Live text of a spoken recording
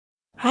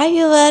Hi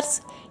viewers,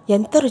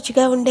 ఎంతో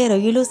రుచిగా ఉండే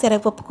రొయ్యలు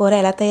శనగపప్పు కూర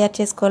ఎలా తయారు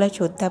చేసుకోవాలో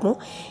చూద్దాము.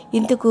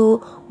 ఇందుకు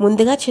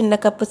ముందుగా చిన్న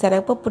కప్పు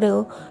శనగపప్పును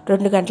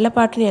 2 గంటల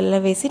పాటు నీళ్ళలో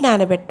వేసి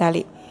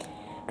నానబెట్టాలి.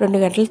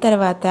 2 గంటల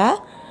తర్వాత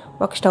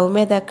ఒక స్టవ్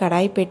మీద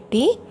కడాయి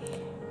పెట్టి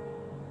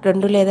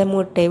 2 లేదా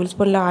 3 టేబుల్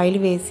స్పూన్ల ఆయిల్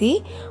వేసి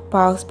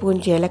 1/2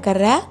 స్పూన్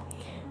జీలకర్ర,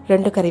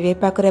 2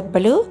 కరివేపాకు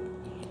రెబ్బలు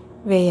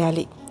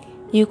వేయాలి.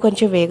 ఇవి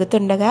కొంచెం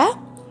వేగుతుండగా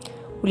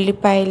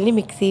ఉల్లిపాయల్ని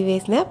మిక్సీ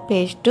వేసిన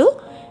పేస్టు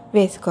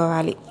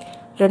వేసుకోవాలి.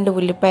 2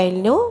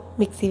 ఉల్లిపాయలను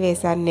మిక్సీ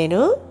వేసాను నేను.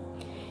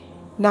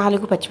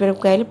 4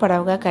 పచ్చిమిరపకాయలు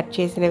పొడవుగా కట్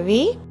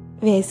చేసినవి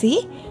వేసి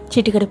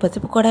చిటికెడు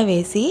పసుపు కూడా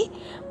వేసి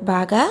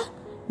బాగా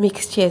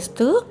మిక్స్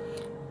చేస్తూ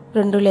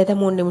 2 లేదా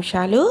 3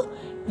 నిమిషాలు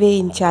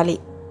వేయించాలి.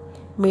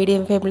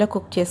 మీడియం ఫ్లేమ్లో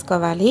కుక్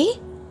చేసుకోవాలి.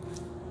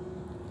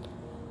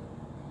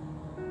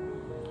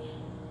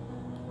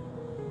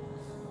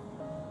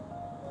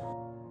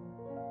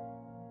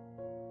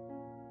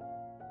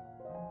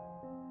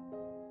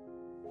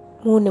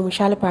 మూడు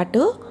నిమిషాల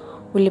పాటు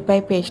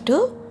ఉల్లిపాయ పేస్టు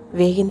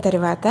వేగిన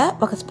తర్వాత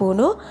 1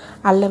 స్పూను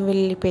అల్లం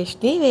వెల్లుల్లి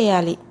పేస్ట్ని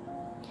వేయాలి.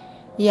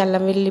 ఈ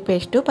అల్లం వెల్లుల్లి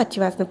పేస్టు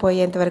పచ్చివాసన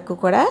పోయేంత వరకు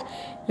కూడా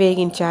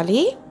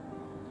వేగించాలి.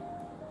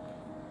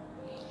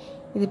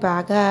 ఇది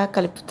బాగా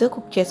కలుపుతూ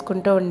కుక్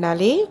చేసుకుంటూ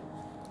ఉండాలి.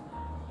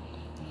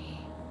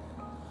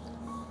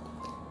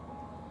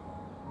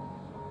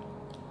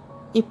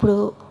 ఇప్పుడు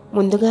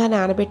ముందుగా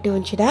నానబెట్టి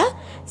ఉంచిన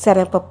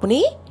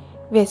శనగపప్పుని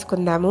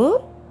వేసుకుందాము.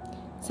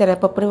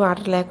 శనగపప్పుని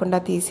వాటర్ లేకుండా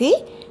తీసి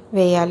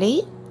వేయాలి.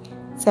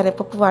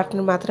 శనగపప్పు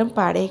వాటర్ని మాత్రం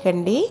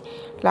పాడేయకండి,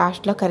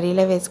 లాస్ట్లో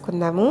కర్రీలో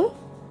వేసుకుందాము.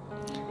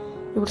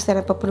 ఇప్పుడు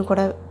శనగపప్పును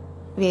కూడా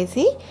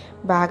వేసి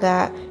బాగా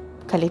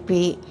కలిపి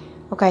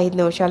ఒక 5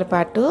 నిమిషాల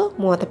పాటు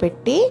మూత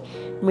పెట్టి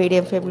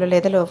మీడియం ఫ్లేమ్లో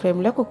లేదా లో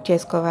ఫ్లేమ్లో కుక్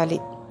చేసుకోవాలి.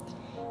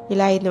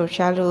 ఇలా 5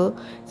 నిమిషాలు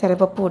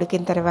శనగపప్పు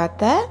ఉడికిన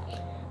తర్వాత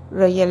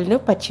రొయ్యలను,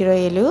 పచ్చి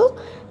రొయ్యలు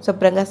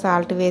శుభ్రంగా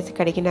సాల్ట్ వేసి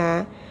కడిగిన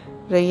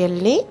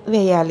రొయ్యల్ని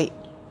వేయాలి.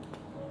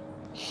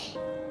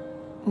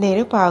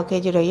 నేను 1/2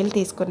 కేజీ రొయ్యలు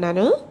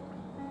తీసుకున్నాను.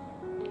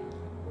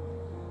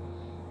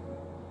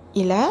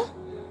 ఇలా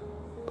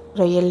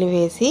రొయ్యల్ని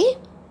వేసి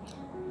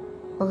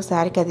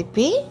ఒకసారి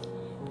కదిపి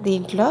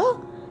దీంట్లో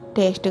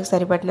టేస్ట్కి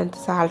సరిపడినంత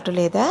సాల్ట్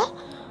లేదా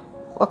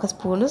 1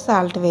 స్పూను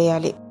సాల్ట్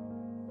వేయాలి.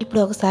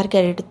 ఇప్పుడు ఒకసారి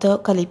గరిటెతో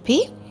కలిపి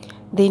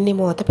దీన్ని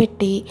మూత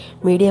పెట్టి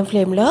మీడియం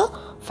ఫ్లేమ్లో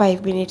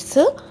 5 మినిట్స్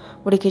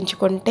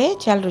ఉడికించుకుంటే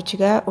చాలా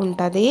రుచిగా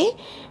ఉంటుంది.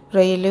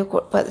 రొయ్యలు,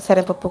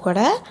 శనగపప్పు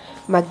కూడా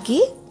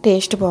మగ్గి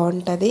టేస్ట్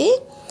బాగుంటుంది.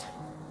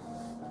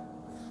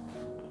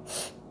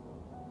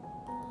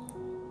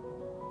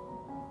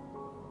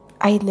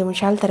 ఐదు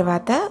నిమిషాల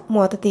తర్వాత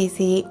మూత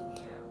తీసి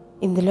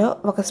ఇందులో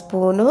 1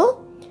 స్పూను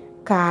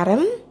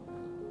కారం,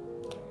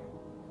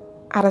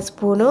 1/2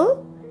 స్పూను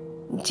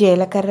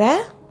జీలకర్ర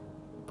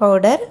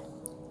పౌడర్,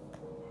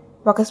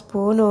 1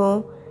 స్పూను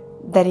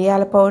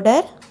ధనియాల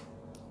powder,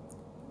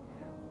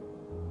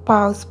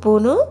 1/2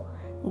 spoon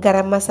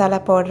garam masala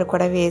powder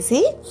కూడా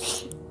వేసి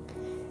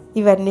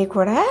ఇవన్నీ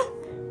కూడా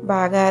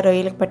బాగా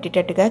రొయ్యలకు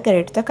పట్టేటట్టుగా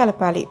గరిటెతో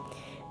కలపాలి.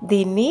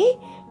 దీన్ని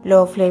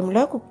లో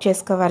ఫ్లేమ్లో కుక్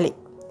చేసుకోవాలి.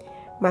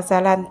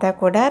 మసాలా అంతా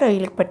కూడా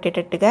రొయ్యలకు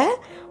పట్టేటట్టుగా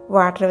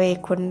వాటర్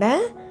వేయకుండా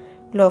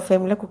లో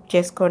ఫ్లేమ్లో కుక్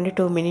చేసుకోండి.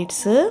 2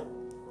 మినిట్స్.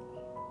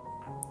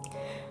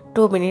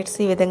 2 మినిట్స్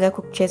ఈ విధంగా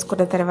కుక్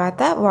చేసుకున్న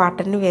తర్వాత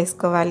వాటర్ని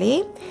వేసుకోవాలి.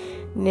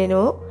 నేను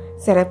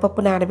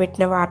శనగపప్పు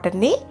నానబెట్టిన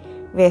వాటర్ని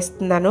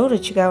వేస్తున్నాను,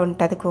 రుచిగా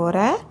ఉంటుంది కూర.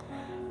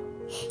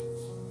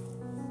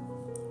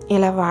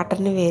 ఇలా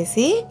వాటర్ని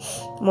వేసి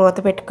మూత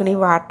పెట్టుకుని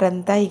వాటర్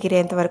అంతా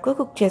ఎగిరేంత వరకు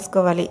కుక్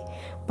చేసుకోవాలి.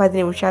 10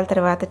 నిమిషాల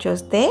తర్వాత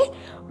చూస్తే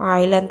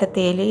ఆయిల్ అంతా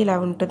తేలి ఇలా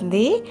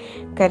ఉంటుంది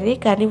కర్రీ,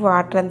 కానీ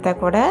వాటర్ అంతా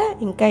కూడా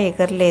ఇంకా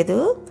ఎగరలేదు.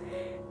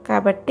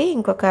 కాబట్టి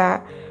ఇంకొక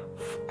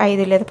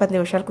 5 లేదా 10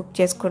 నిమిషాలు కుక్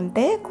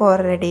చేసుకుంటే కూర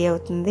రెడీ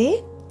అవుతుంది.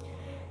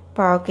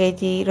 1/2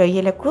 కేజీ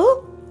రొయ్యలకు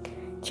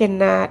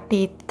చిన్న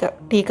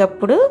టీ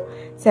కప్పుడు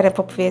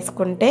శనగపప్పు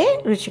వేసుకుంటే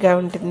రుచిగా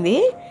ఉంటుంది.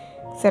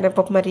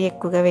 శనగపప్పు మరీ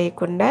ఎక్కువగా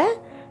వేయకుండా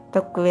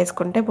తక్కువ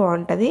వేసుకుంటే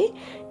బాగుంటుంది.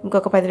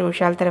 ఇంకొక 10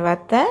 నిమిషాల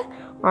తర్వాత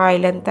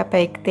ఆయిల్ అంతా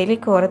పైకి తేలి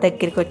కూర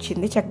దగ్గరికి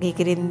వచ్చింది, చక్కగా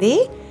ఎగిరింది.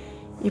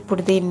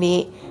 ఇప్పుడు దీన్ని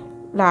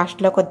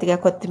లాస్ట్లో కొద్దిగా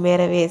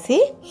కొత్తిమీర వేసి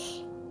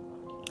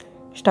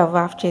స్టవ్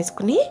ఆఫ్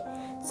చేసుకుని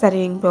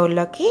సర్వింగ్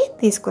బౌల్లోకి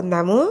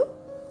తీసుకుందాము.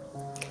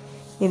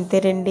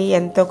 ఇంతేనండి,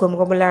 ఎంతో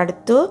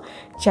గుమగుమలాడుతూ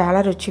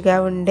చాలా రుచిగా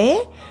ఉండే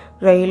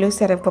రొయ్యలు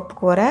శనగపప్పు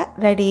కూర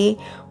రెడీ.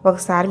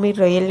 ఒకసారి మీరు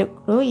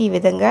రొయ్యలను ఈ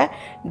విధంగా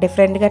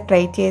డిఫరెంట్గా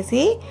ట్రై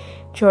చేసి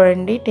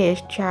చూడండి,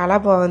 టేస్ట్ చాలా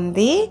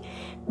బాగుంది.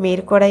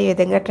 మీరు కూడా ఈ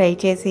విధంగా ట్రై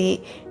చేసి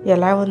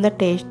ఎలా ఉందో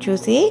టేస్ట్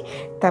చూసి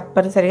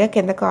తప్పనిసరిగా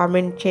కింద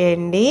కామెంట్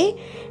చేయండి.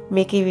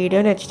 మీకు ఈ వీడియో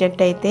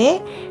నచ్చినట్టయితే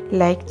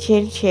లైక్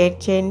చేయండి, షేర్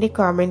చేయండి,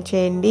 కామెంట్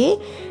చేయండి.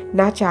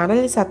 నా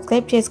ఛానల్ని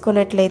సబ్స్క్రైబ్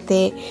చేసుకున్నట్లయితే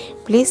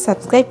ప్లీజ్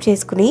సబ్స్క్రైబ్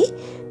చేసుకుని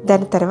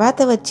దాని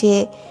తర్వాత వచ్చే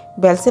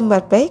బెల్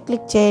సింబల్పై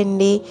క్లిక్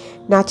చేయండి.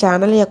 నా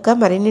ఛానల్ యొక్క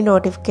మరిన్ని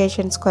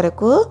నోటిఫికేషన్స్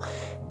కొరకు.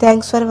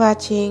 Thanks for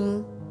watching.